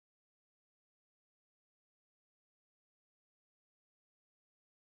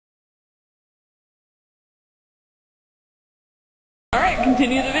Alright,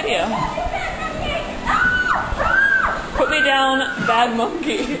 continue the video. Put me down, bad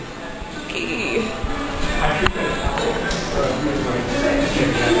monkey. Okay.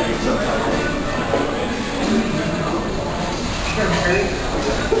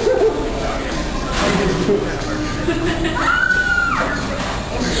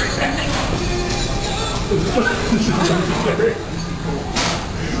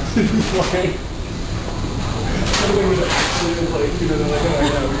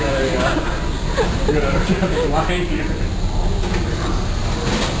 We're gonna have a line here.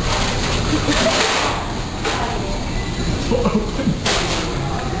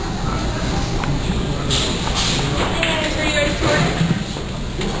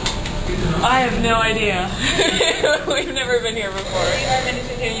 I have no idea. We've never been here before.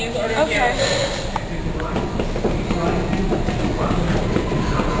 Okay.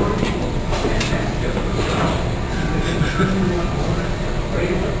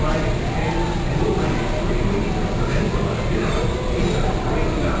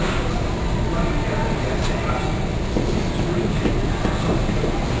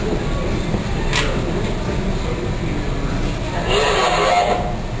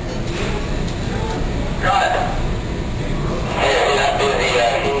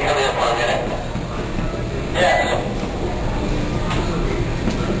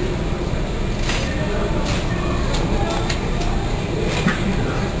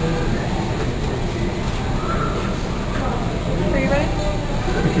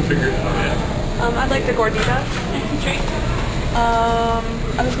 I'd like the gordita. Drink.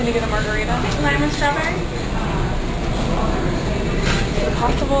 I was gonna get a margarita. Lime and strawberry. Is it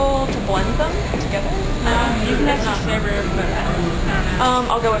possible to blend them together? You can have some flavor, but I don't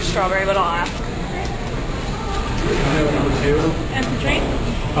know. I'll go with strawberry, but I'll ask. I have number 2. And the drink?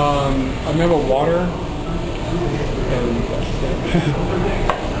 I'm gonna have a water.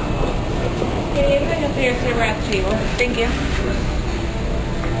 Okay, I'm gonna put your flavor at the table. Thank you.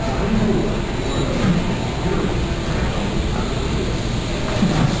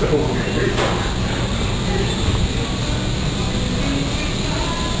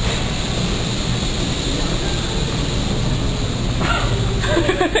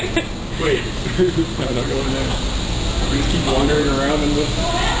 Wait. No, not going there. We just keep wandering around and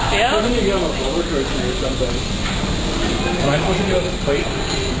yeah. Why don't you get on a roller coaster or something? Am I supposed to get on this plate?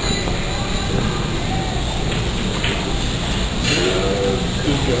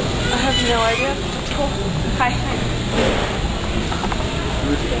 Just go. I have no idea. Cool. Hi.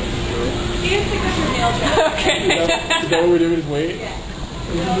 You can pick up your meal tray. Okay. Is that what we're doing is wait? Yeah.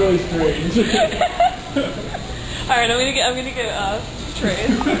 This is really strange. Alright, I'm gonna get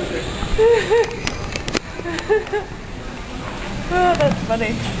trays. Oh, that's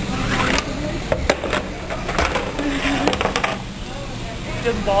funny.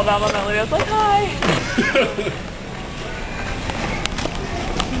 Just balled out on that lady. I was like, hi.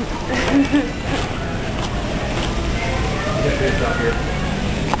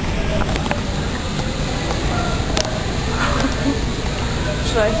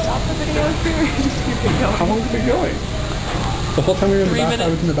 Should I stop the video here or just keep it going? How long has it been going? The whole time we were in the bathroom? I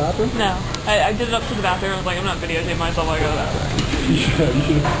was in the bathroom? No. I did it up to the bathroom. I was like, I'm not videotaping myself while I go to the bathroom. You should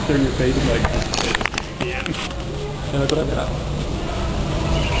have turned your face and like, yeah. And look what I got.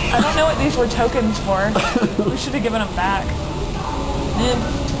 I don't know what these were tokens for. We should have given them back.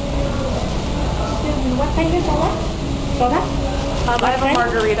 What kind of soda? I have a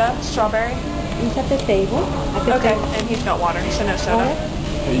margarita, strawberry. It's at the table. Okay, and he's got water, so no soda.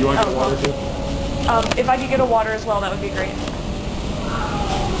 Hey, you want to get water too? If I could get a water as well, that would be great.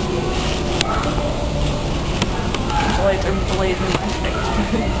 The lights are blazing in my face.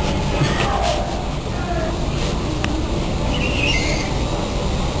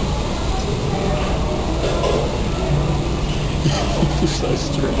 So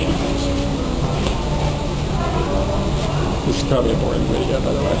strange. This is probably a boring video,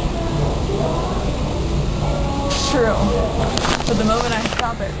 by the way. True. But the moment I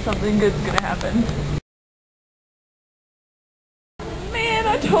stop it, something good's gonna happen. Man,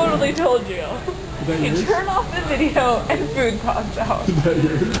 I totally told you. Is that yours? You turn off the video and food pops out. Is that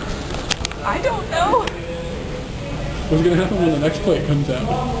yours? I don't know. What's gonna happen when the next plate comes out?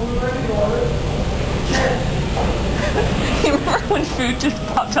 You remember when food just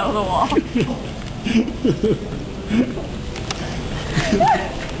popped out of the wall?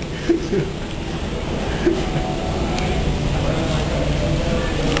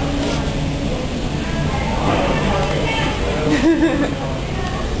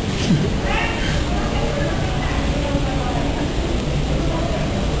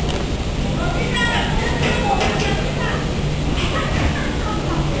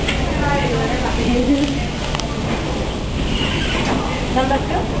 Number 2?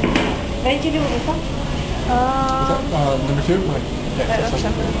 What did you do with this one? Number 2? Like, I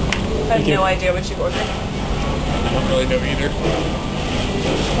have no idea what you ordered. I don't really know either.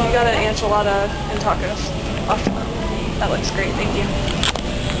 You got an enchilada and tacos. Awesome. That looks great, thank you.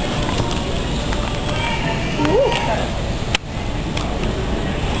 Ooh.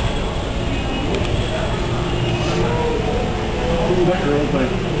 That girl's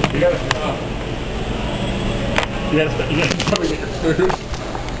like, you gotta stop. You gotta probably get your food.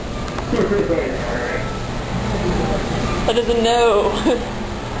 That doesn't know.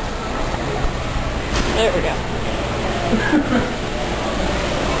 There we go.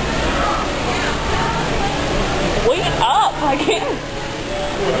 Wait up! I can't.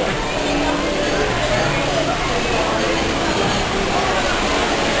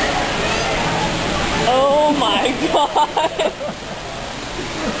 Oh my god!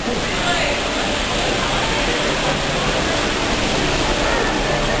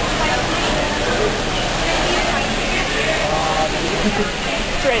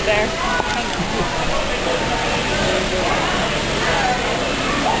 It's right there.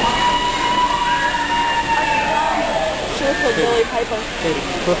 She looks like Billy Piper. Katie,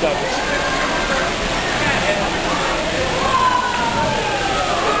 flip that.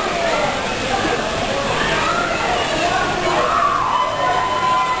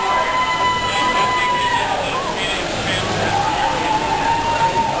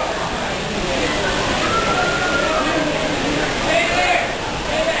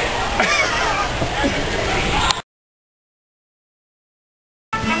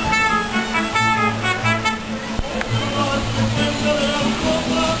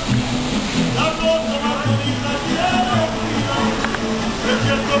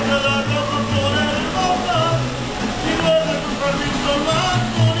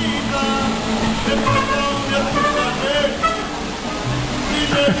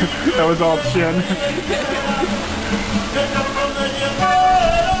 That was all chin.